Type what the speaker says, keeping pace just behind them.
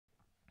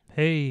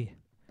Hey,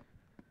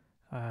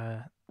 uh,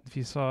 if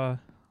you saw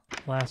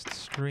last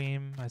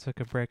stream, I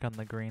took a break on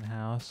the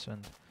greenhouse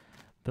and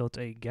built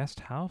a guest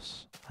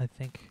house. I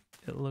think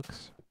it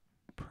looks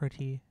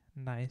pretty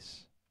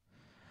nice.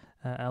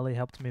 Ellie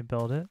helped me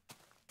build it.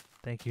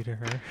 Thank you to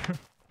her.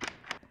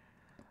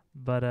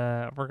 But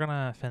we're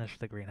gonna finish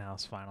the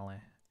greenhouse finally,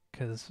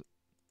 cause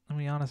to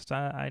be honest,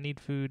 I need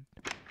food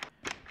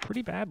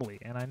pretty badly,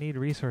 and I need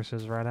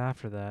resources right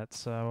after that.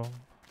 So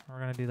we're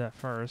gonna do that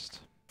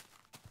first.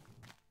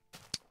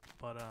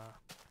 But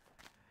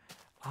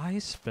I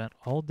spent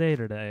all day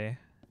today.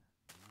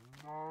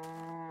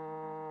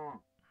 Hmm.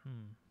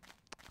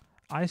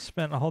 I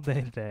spent all day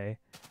today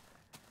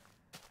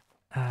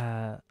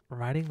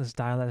writing this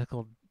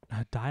dialectical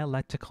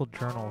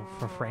journal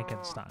for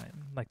Frankenstein,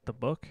 like the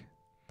book.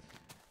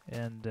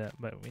 And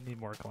but we need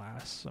more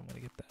glass, so I'm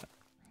gonna get that.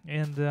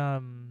 And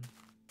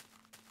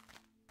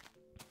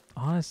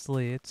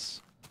honestly,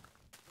 it's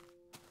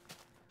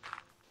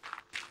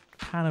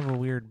kind of a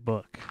weird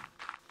book.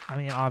 I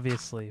mean,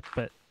 obviously,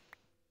 but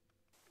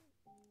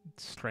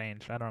it's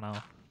strange. I don't know.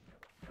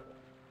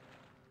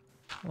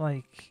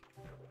 Like,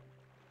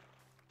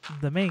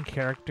 the main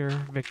character,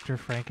 Victor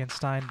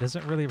Frankenstein,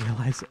 doesn't really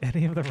realize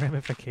any of the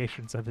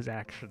ramifications of his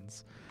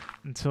actions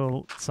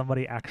until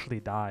somebody actually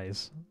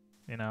dies.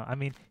 You know, I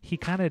mean, he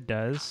kind of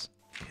does.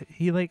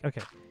 He like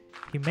okay,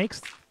 he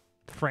makes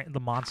the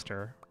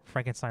monster,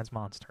 Frankenstein's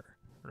monster,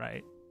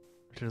 right?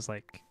 Which is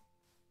like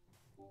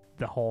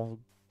the whole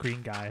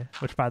green guy.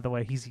 Which, by the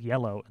way, he's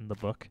yellow in the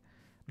book,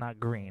 not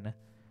green.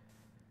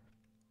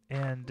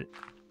 And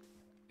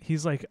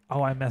he's like,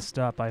 "Oh, I messed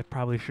up. I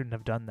probably shouldn't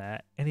have done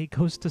that." And he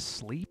goes to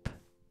sleep.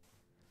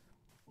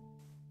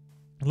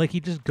 Like, he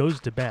just goes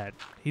to bed.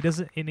 He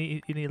doesn't. And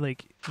he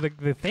like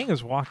the thing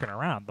is walking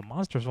around. The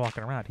monster's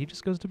walking around. He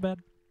just goes to bed.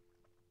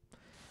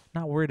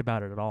 Not worried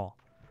about it at all.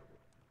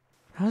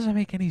 How does that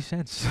make any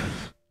sense?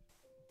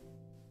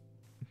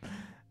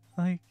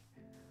 Like,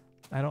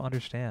 I don't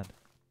understand.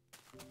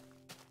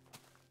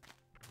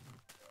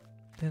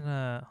 Then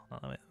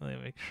hold on, let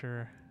me make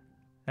sure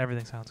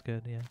everything sounds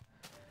good. Yeah.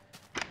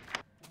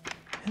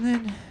 And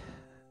then,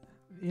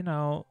 you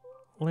know,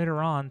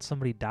 later on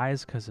somebody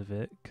dies because of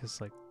it.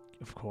 Because, like,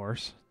 of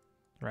course,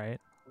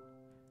 right?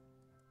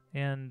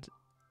 And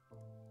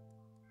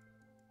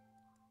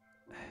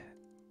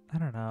I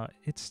don't know.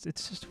 It's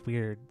just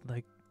weird.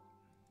 Like,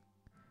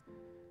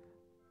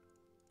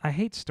 I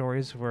hate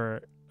stories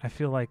where I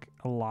feel like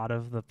a lot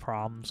of the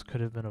problems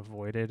could have been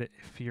avoided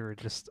if you were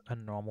just a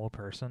normal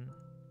person.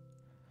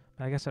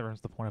 But I guess that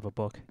ruins the point of a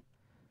book.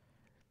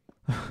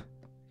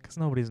 Because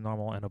nobody's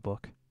normal in a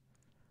book.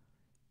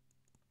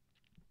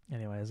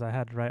 Anyways, I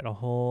had to write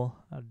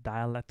a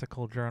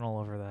dialectical journal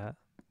over that.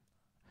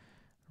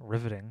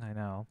 Riveting, I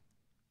know.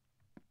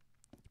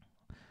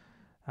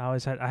 I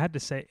had to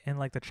say, and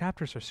like the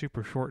chapters are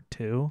super short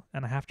too,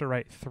 and I have to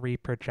write 3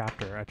 per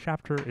chapter. A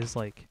chapter is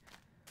like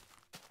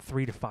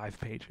 3 to 5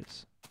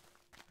 pages,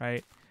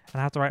 right? And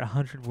I have to write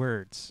 100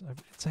 words.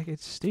 It's like,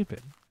 it's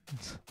stupid.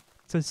 It's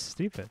just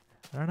stupid.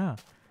 I don't know.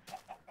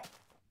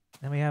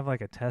 Then we have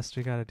like a test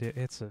we gotta do.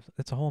 It's a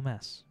whole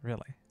mess,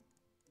 really.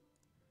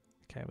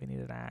 Okay, we need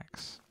an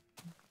axe.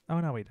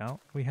 Oh no, we don't.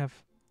 We have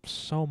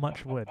so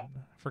much wood. I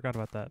forgot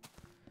about that.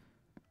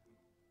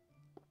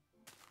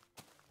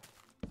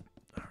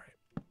 Alright.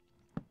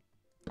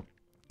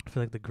 I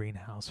feel like the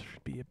greenhouse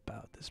should be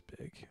about this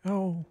big.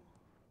 Oh,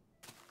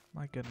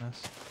 my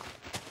goodness.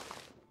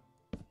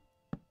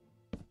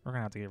 We're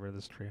gonna have to get rid of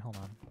this tree. Hold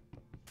on.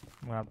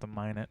 I'm gonna have to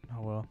mine it.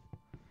 Oh well.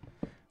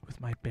 With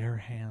my bare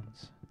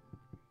hands.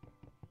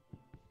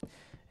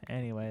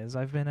 Anyways,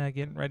 I've been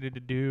getting ready to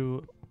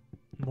do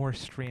more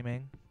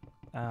streaming.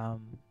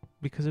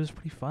 Because it was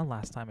pretty fun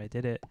last time I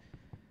did it.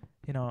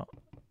 You know,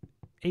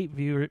 8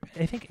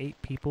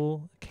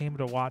 people came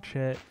to watch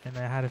it, and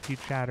I had a few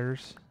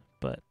chatters.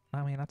 But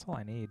I mean, that's all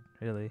I need,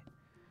 really.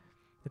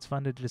 It's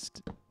fun to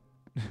just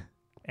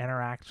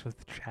interact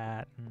with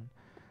chat and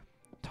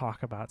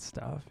talk about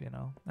stuff, you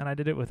know. And I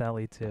did it with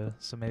Ellie too,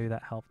 so maybe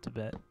that helped a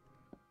bit.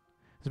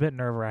 It's a bit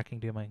nerve-wracking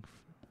doing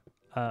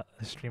a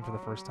stream for the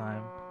first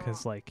time,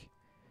 because like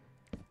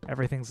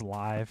everything's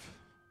live,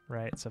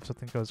 right? So if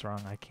something goes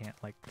wrong, I can't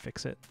like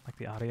fix it, like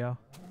the audio,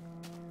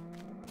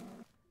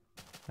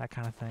 that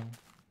kind of thing.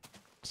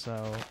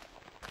 So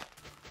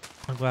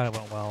I'm glad it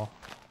went well.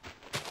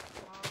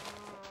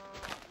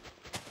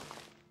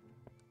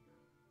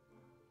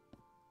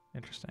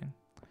 Interesting.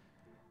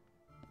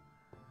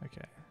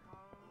 Okay.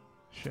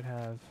 Should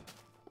have.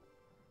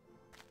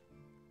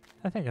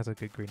 I think that's a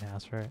good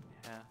greenhouse, right?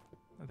 Yeah,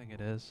 I think it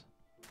is.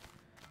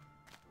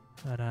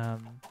 But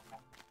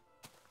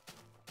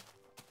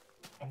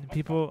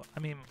people. I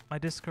mean, my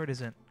Discord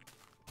isn't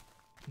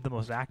the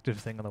most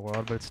active thing in the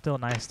world, but it's still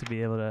nice to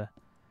be able to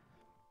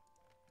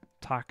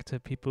talk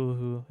to people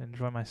who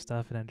enjoy my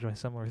stuff and enjoy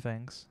similar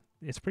things.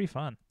 It's pretty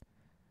fun.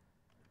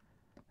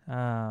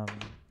 I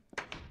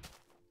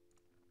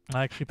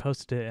actually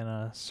posted it in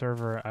a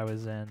server I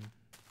was in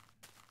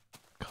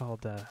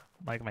called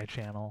like my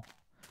channel,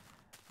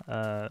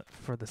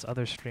 for this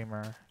other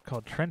streamer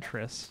called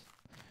Trentress,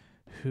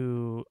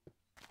 who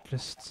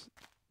just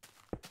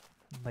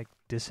like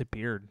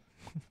disappeared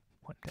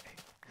one day.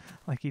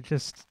 Like he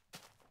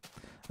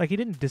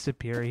didn't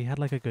disappear. He had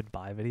like a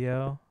goodbye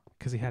video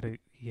because he had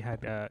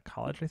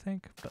college, I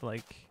think. But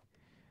like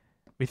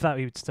we thought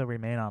he would still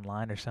remain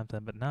online or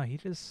something. But no, he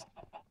just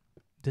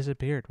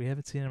disappeared. We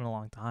haven't seen him in a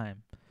long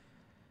time.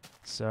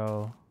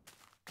 So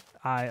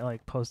I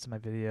like posted my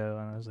video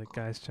and I was like,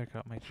 guys, check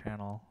out my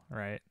channel,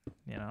 right?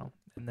 You know.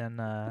 And then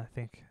I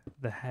think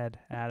the head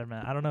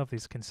admin, I don't know if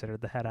he's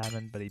considered the head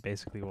admin, but he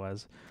basically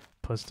was,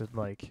 posted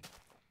like,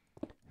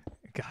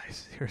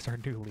 guys, here's our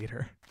new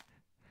leader.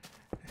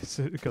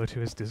 So go to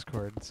his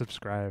Discord and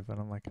subscribe. And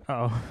I'm like,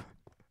 oh,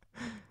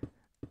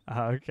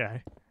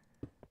 okay.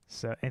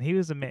 So, and he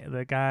was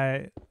the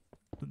guy,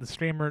 the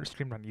streamer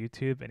streamed on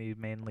YouTube, and he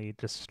mainly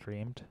just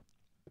streamed.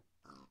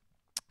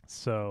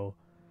 So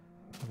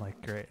I'm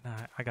like, great.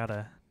 I got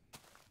a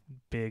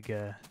big,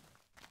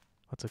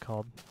 what's it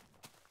called?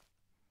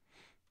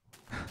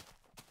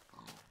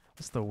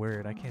 What's the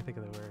word? I can't think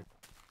of the word.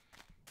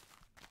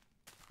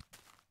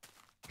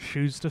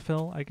 Shoes to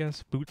fill, I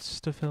guess. Boots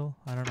to fill.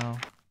 I don't know.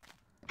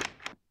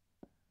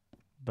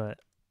 But,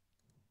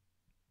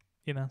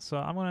 you know, so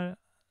I'm going to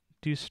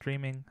do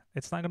streaming.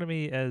 It's not going to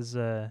be as,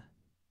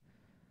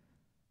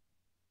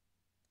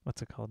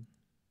 what's it called?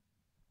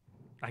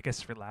 I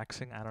guess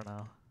relaxing. I don't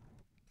know.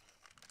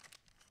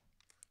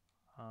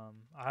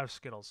 I have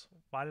Skittles.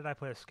 Why did I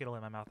put a Skittle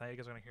in my mouth? Now you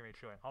guys are going to hear me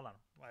chewing. Hold on.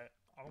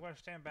 I'm going to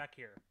stand back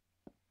here.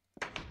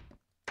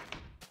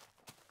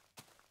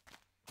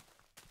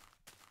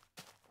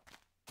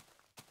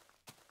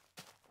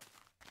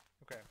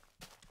 Okay.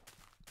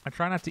 I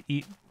try not to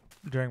eat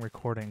during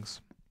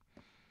recordings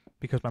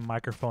because my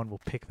microphone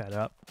will pick that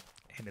up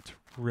and it's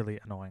really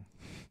annoying.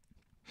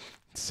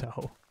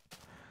 So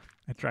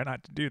I try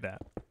not to do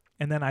that.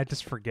 And then I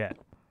just forget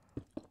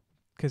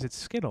because it's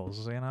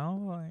Skittles, you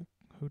know? Like,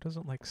 who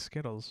doesn't like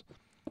Skittles?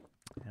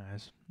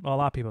 Anyways, well, a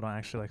lot of people don't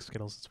actually like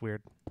Skittles. It's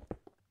weird.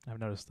 I've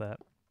noticed that.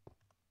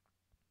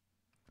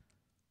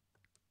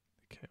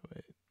 Okay,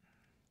 wait.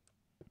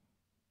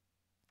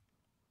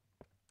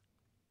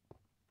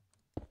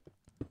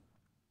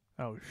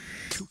 Oh,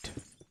 shoot.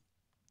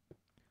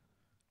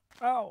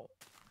 Oh!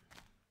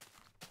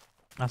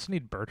 I also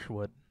need birch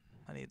wood.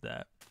 I need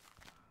that.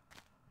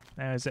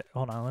 Anyways,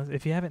 hold on.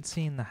 If you haven't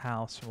seen the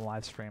house from the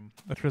live stream,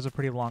 which was a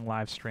pretty long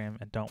live stream,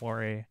 and don't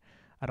worry,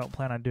 I don't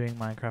plan on doing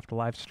Minecraft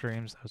live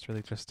streams. That was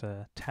really just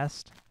a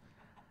test.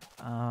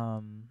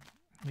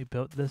 We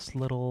built this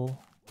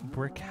little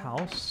brick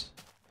house,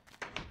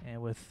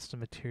 and with some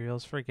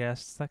materials for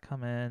guests that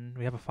come in.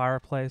 We have a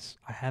fireplace.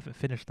 I haven't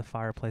finished the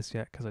fireplace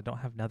yet because I don't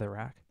have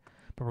netherrack,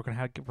 but we're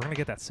gonna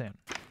get that soon.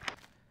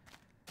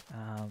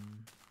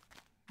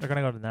 We're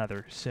gonna go to the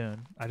nether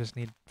soon. I just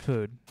need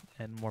food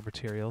and more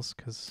materials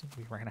because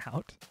we ran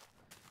out.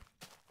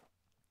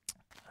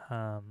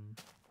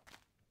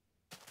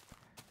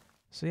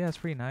 So yeah, it's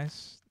pretty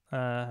nice.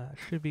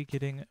 Should be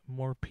getting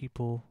more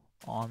people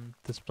on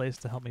this place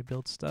to help me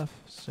build stuff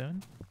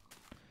soon.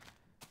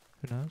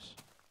 Who knows?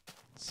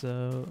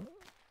 So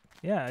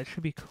yeah, it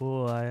should be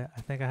cool. I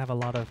think I have a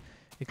lot of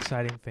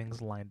exciting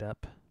things lined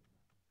up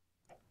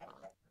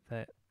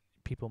that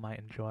people might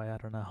enjoy. I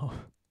don't know.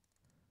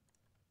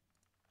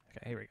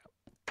 Okay, here we go.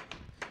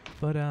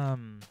 But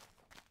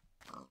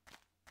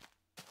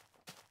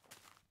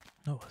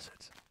what was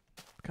it?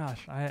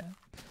 Gosh,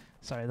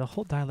 sorry, the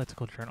whole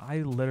dialectical journal. I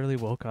literally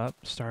woke up,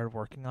 started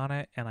working on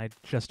it, and I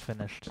just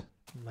finished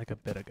like a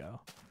bit ago.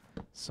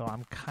 So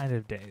I'm kind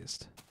of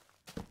dazed.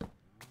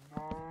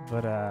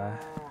 But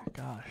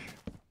gosh.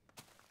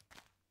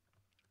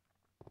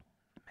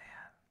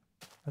 Man,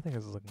 I think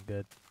this is looking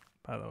good,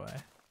 by the way.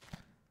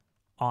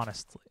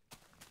 Honestly,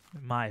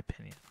 in my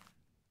opinion.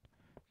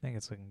 I think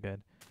it's looking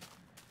good.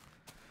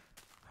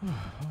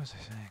 What was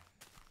I saying?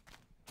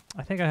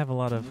 I think I have a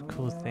lot of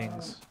cool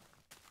things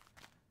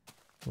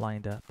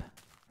lined up,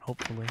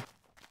 hopefully.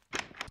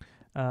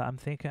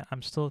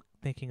 I'm still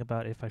thinking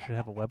about if I should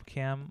have a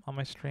webcam on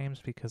my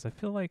streams because I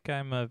feel like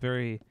I'm a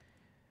very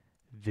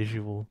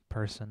visual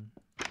person.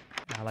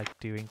 I like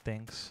doing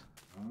things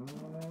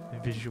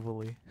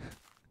visually.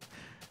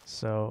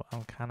 So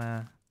I'm kind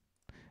of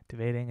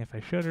debating if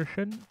I should or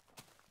shouldn't.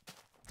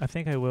 I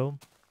think I will.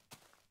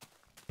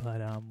 But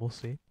we'll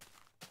see.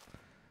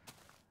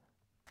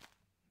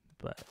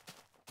 But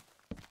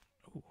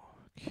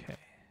okay.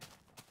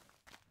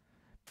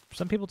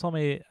 Some people told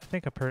me, I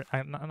think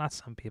not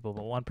some people,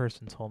 but one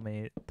person told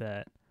me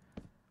that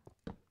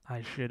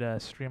I should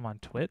stream on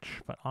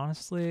Twitch. But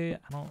honestly,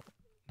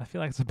 I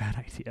feel like it's a bad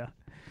idea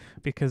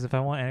because if I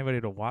want anybody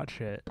to watch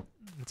it,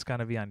 it's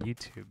gotta be on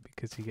YouTube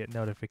because you get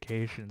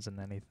notifications and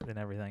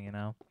everything, you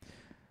know.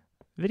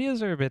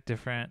 Videos are a bit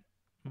different.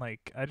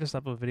 Like, I just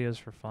upload videos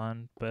for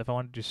fun, but if I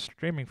want to do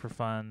streaming for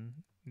fun,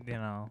 you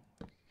know,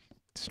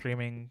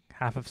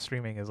 half of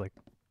streaming is like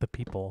the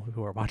people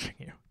who are watching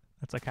you.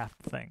 That's like half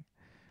the thing.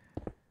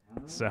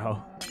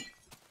 So,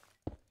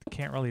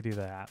 can't really do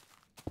that.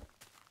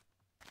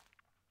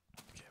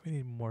 Okay, we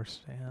need more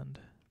sand.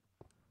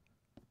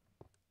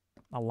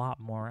 A lot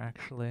more,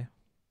 actually.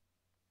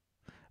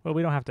 Well,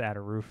 we don't have to add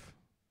a roof.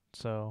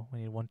 So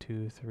we need 1,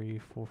 2, 3,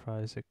 4,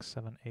 5, 6,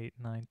 7, 8,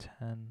 9,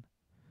 10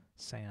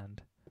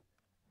 sand.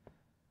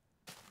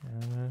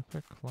 And a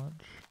quick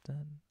lunch,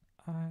 then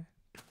I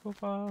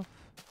drove off.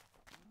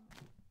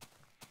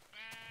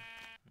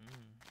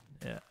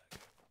 Yeah.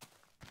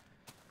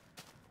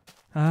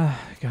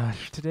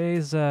 Gosh,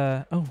 today's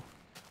oh,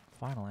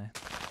 finally.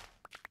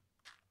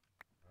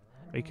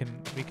 We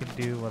can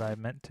do what I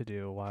meant to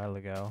do a while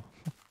ago.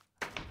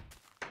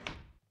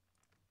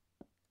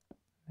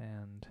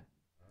 And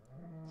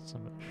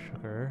some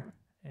sugar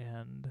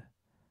and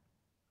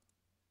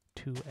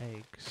 2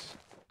 eggs.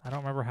 I don't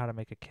remember how to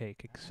make a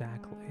cake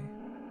exactly,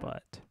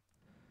 but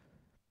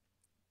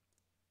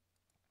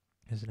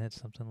isn't it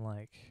something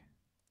like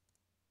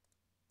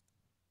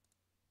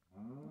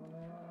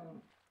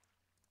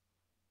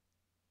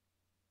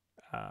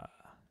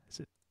is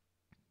it,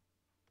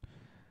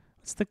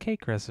 what's the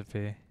cake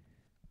recipe?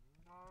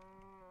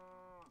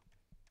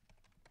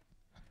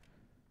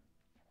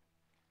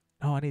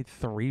 Oh, I need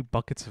 3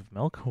 buckets of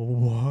milk?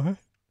 What?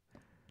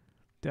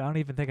 Dude, I don't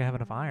even think I have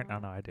enough iron. Oh,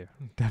 no, I do.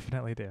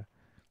 Definitely do.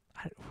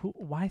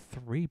 Why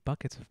 3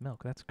 buckets of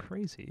milk? That's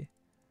crazy.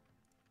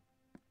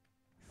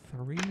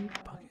 3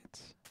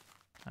 buckets.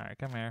 Alright,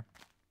 come here.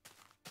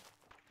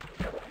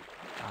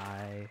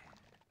 I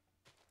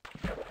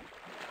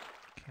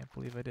can't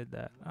believe I did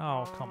that.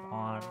 Oh, come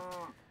on.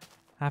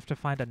 I have to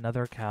find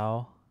another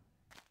cow.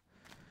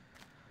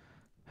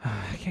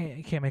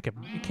 You can't make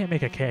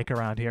a cake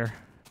around here.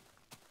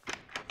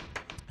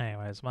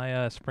 Anyways,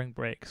 my spring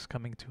break's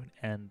coming to an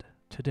end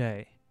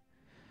today.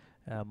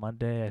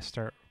 Monday I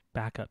start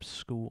back up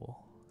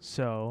school.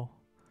 So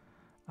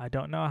I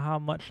don't know how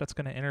much that's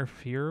going to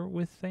interfere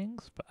with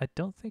things, but I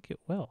don't think it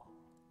will.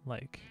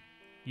 Like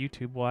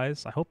YouTube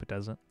wise, I hope it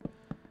doesn't.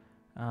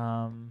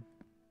 I'm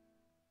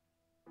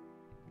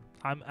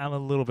a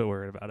little bit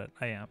worried about it.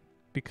 I am,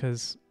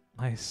 because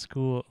my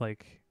school,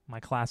 like my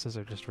classes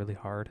are just really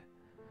hard.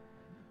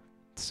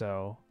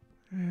 So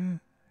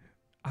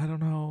I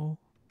don't know.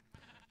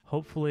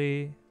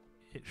 Hopefully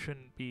it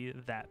shouldn't be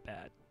that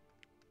bad.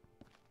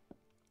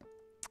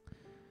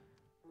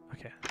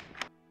 Okay.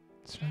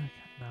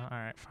 No,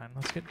 alright, fine.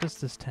 Let's get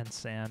just this 10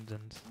 sand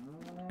and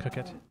cook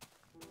it.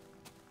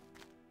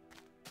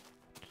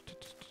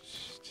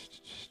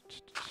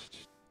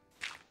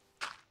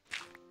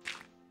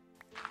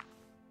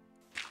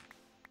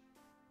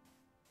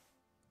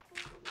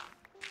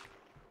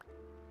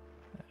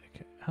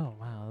 Okay. Oh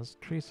wow, those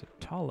trees are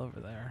tall over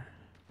there.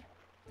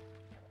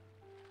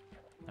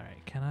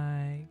 Alright, can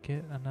I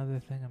get another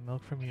thing of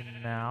milk from you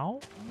now?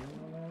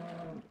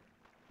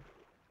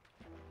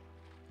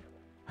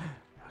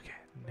 Okay,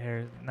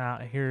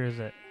 here is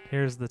it.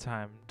 Here's the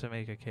time to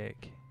make a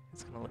cake.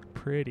 It's gonna look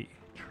pretty.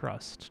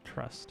 Trust.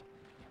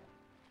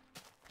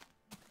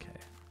 Okay.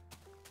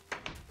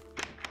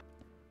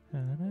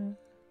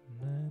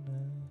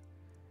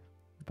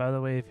 By the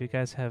way, if you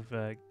guys have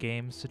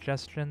game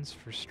suggestions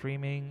for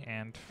streaming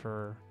and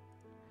for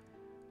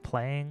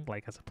playing,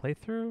 like as a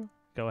playthrough,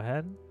 go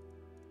ahead.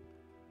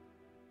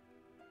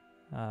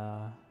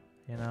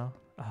 You know?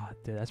 Oh,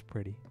 dude, that's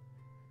pretty.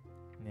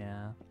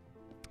 Yeah.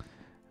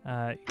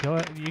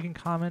 You can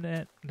comment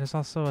it. There's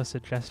also a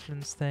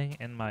suggestions thing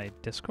in my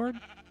Discord.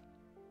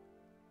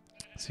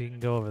 So you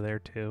can go over there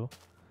too.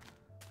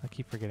 I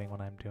keep forgetting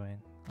what I'm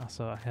doing.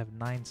 Also, I have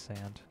 9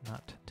 sand,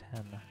 not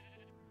 10.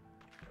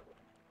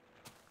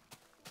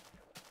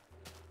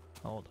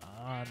 Hold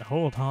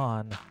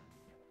on.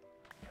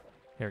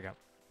 Here we go.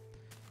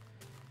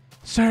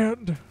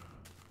 Sand!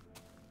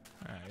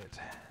 Alright.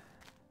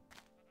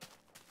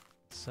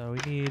 So we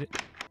need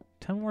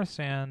 10 more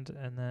sand,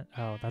 and then...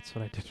 Oh, that's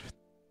what I did with...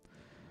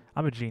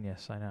 I'm a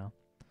genius, I know.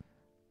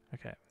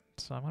 Okay,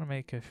 so I'm gonna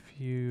make a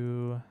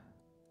few...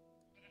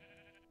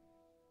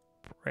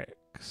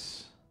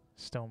 bricks.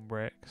 Stone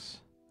bricks.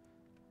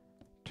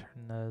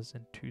 Turn those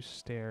into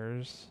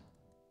stairs.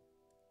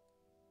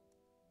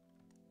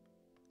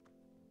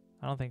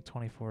 I don't think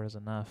 24 is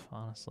enough,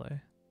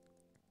 honestly.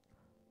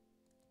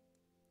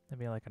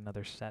 Maybe like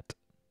another set.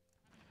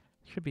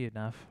 Should be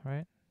enough,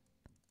 right?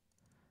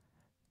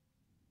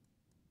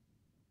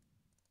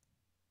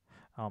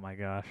 Oh my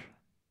gosh.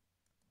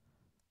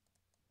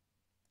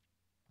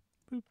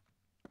 Boop.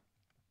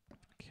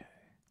 Okay.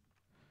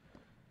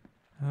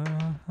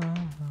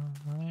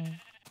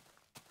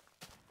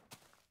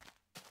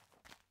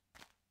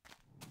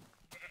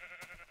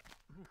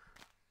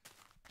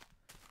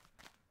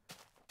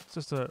 It's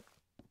just a...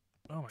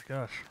 Oh my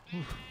gosh.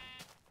 Oof.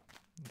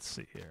 Let's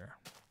see here.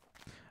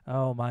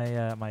 Oh,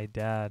 my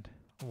dad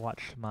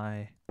watched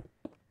my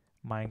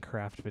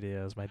Minecraft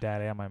videos. My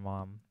dad and my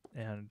mom.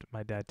 And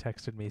my dad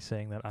texted me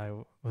saying that I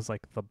was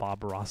like the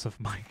Bob Ross of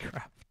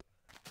Minecraft.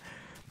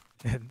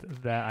 And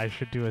that I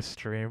should do a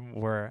stream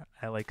where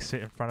I like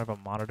sit in front of a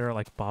monitor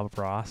like Bob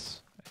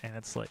Ross. And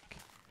it's like,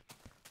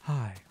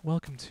 hi,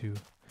 welcome to...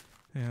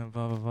 Yeah,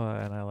 blah, blah, blah.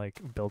 And I like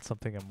build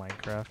something in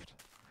Minecraft.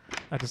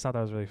 I just thought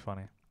that was really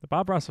funny. The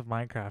Bob Ross of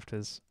Minecraft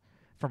is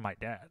from my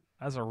dad.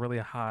 That's a really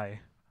high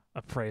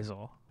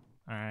appraisal.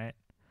 All right,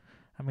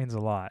 that means a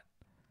lot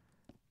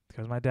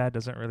because my dad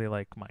doesn't really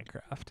like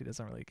Minecraft. He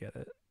doesn't really get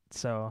it.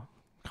 So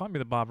calling me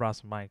the Bob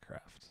Ross of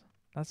Minecraft.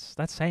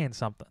 That's saying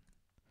something.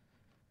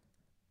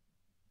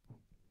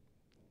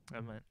 I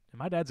mean,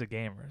 my dad's a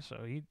gamer,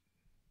 so he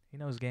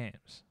knows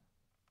games.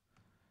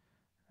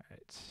 All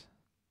right,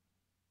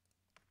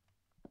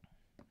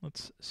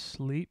 let's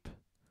sleep.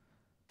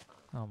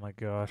 Oh my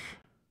gosh.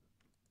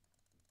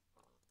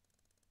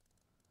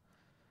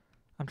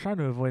 I'm trying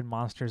to avoid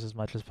monsters as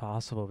much as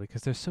possible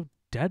because they're so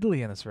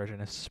deadly in this version,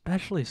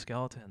 especially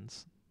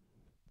skeletons.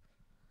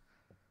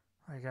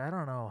 Like, I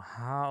don't know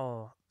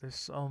how there's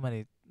so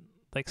many.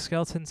 Like,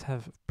 skeletons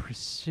have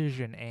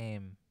precision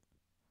aim.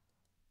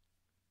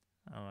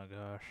 Oh my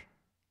gosh.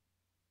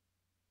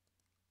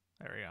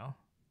 There we go.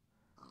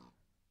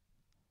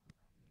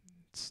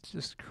 It's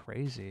just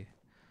crazy.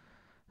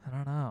 I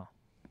don't know.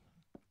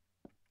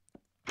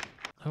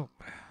 Oh.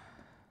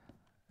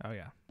 Oh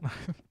yeah. I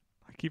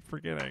keep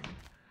forgetting.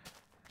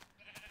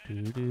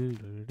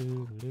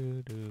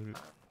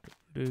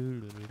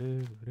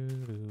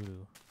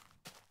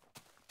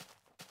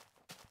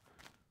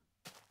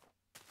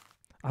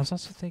 I was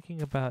also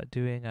thinking about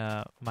doing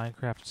a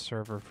Minecraft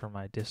server for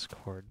my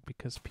Discord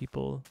because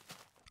people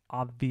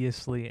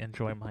obviously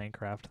enjoy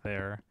Minecraft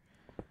there.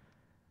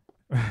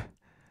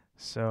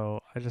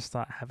 So I just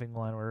thought having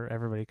one where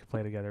everybody could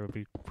play together would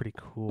be pretty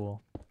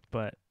cool.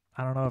 But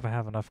I don't know if I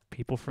have enough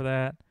people for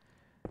that.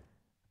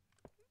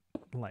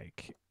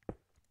 Like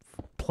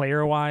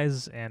player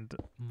wise and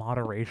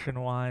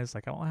moderation wise,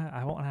 like I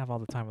won't have all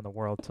the time in the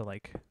world to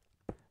like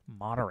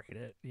moderate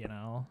it, you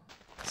know?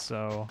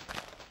 So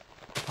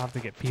I'll have to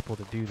get people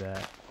to do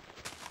that.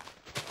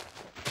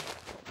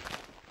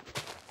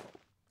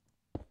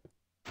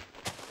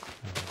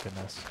 Oh my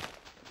goodness.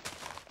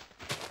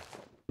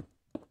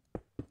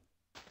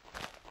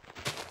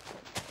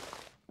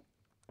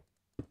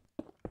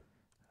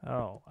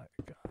 Oh my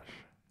gosh.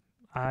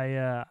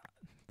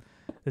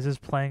 This is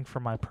playing for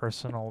my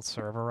personal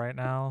server right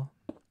now.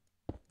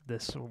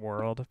 This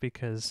world,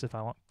 because if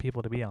I want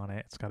people to be on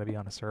it, it's got to be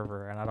on a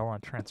server, and I don't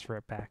want to transfer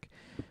it back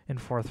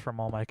and forth from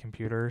all my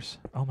computers.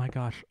 Oh my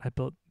gosh, I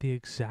built the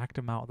exact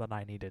amount that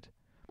I needed.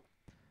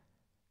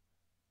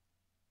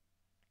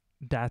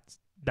 That's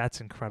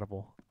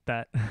incredible.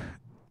 That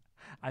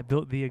I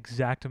built the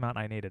exact amount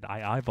I needed.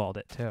 I eyeballed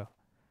it too.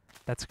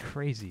 That's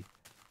crazy.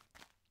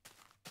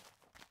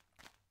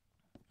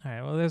 All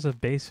right, well, there's a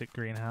basic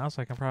greenhouse.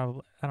 I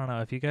don't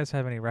know if you guys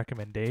have any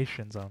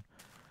recommendations on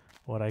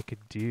what I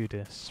could do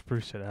to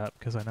spruce it up,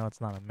 because I know it's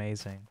not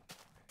amazing.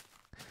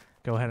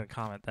 Go ahead and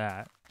comment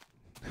that.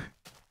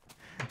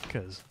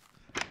 Because,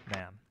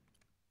 man.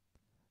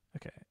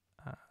 Okay.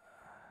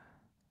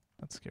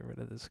 Let's get rid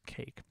of this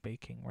cake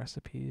baking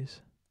recipes.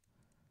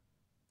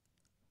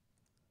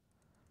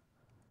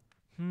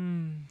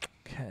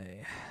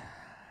 Okay.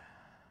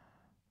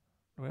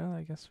 Well,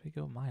 I guess we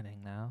go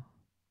mining now.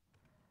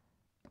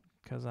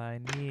 Because I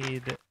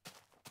need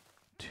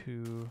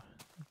to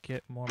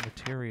get more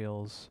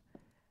materials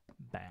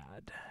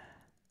bad.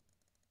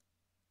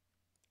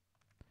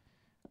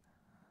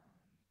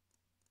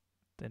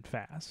 And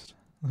fast.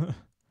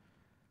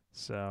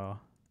 So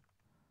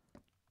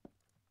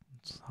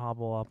let's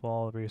hobble up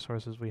all the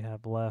resources we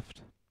have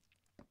left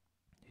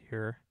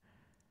here.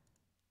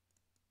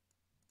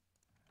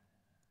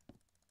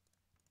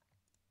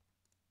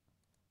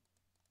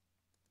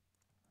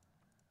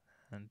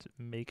 And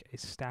make a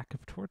stack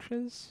of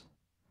torches.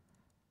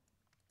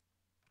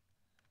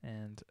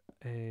 And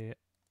a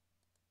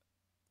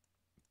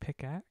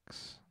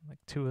pickaxe, like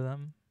 2 of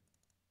them.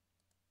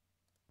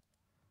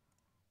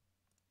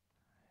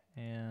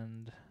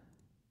 And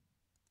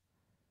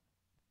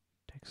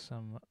take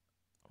some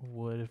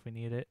wood if we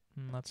need it.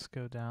 And let's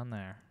go down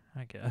there,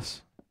 I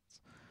guess.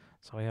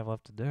 That's all we have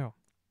left to do.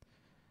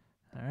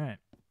 Alright.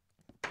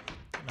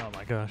 Oh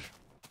my gosh.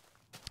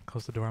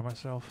 Close the door on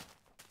myself.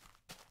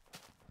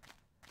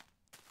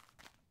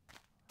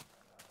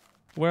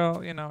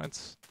 Well, you know,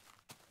 it's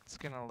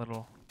getting a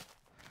little...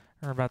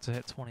 We're about to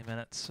hit 20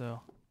 minutes, so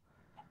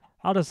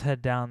I'll just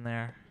head down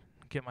there,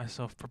 get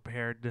myself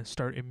prepared to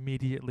start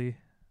immediately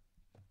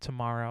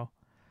tomorrow.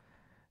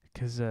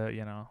 Because,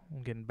 you know,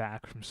 I'm getting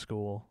back from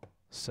school,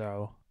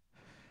 so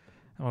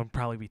I'm going to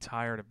probably be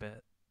tired a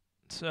bit.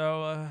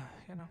 So,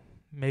 you know,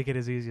 make it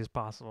as easy as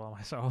possible on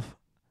myself.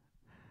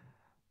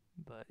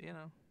 But, you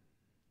know.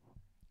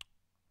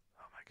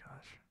 Oh my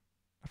gosh.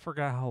 I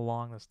forgot how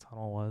long this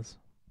tunnel was.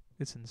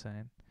 It's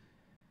insane.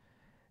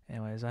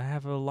 Anyways, I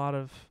have a lot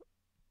of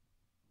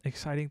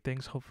exciting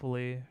things,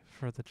 hopefully,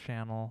 for the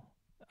channel.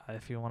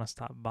 If you want to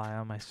stop by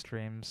on my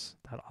streams,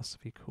 that'd also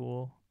be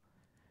cool.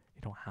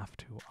 You don't have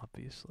to,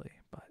 obviously,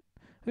 but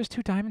there's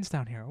 2 diamonds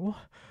down here. Oh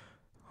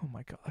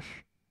my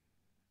gosh.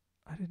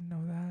 I didn't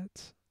know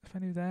that. If I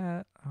knew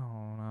that.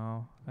 Oh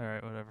no.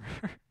 Alright, whatever.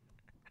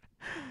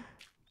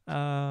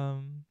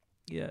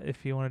 Yeah,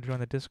 if you want to join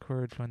the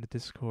Discord, join the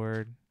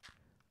Discord.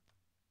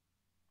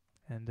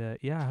 And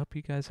yeah, I hope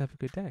you guys have a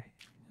good day.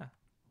 Yeah.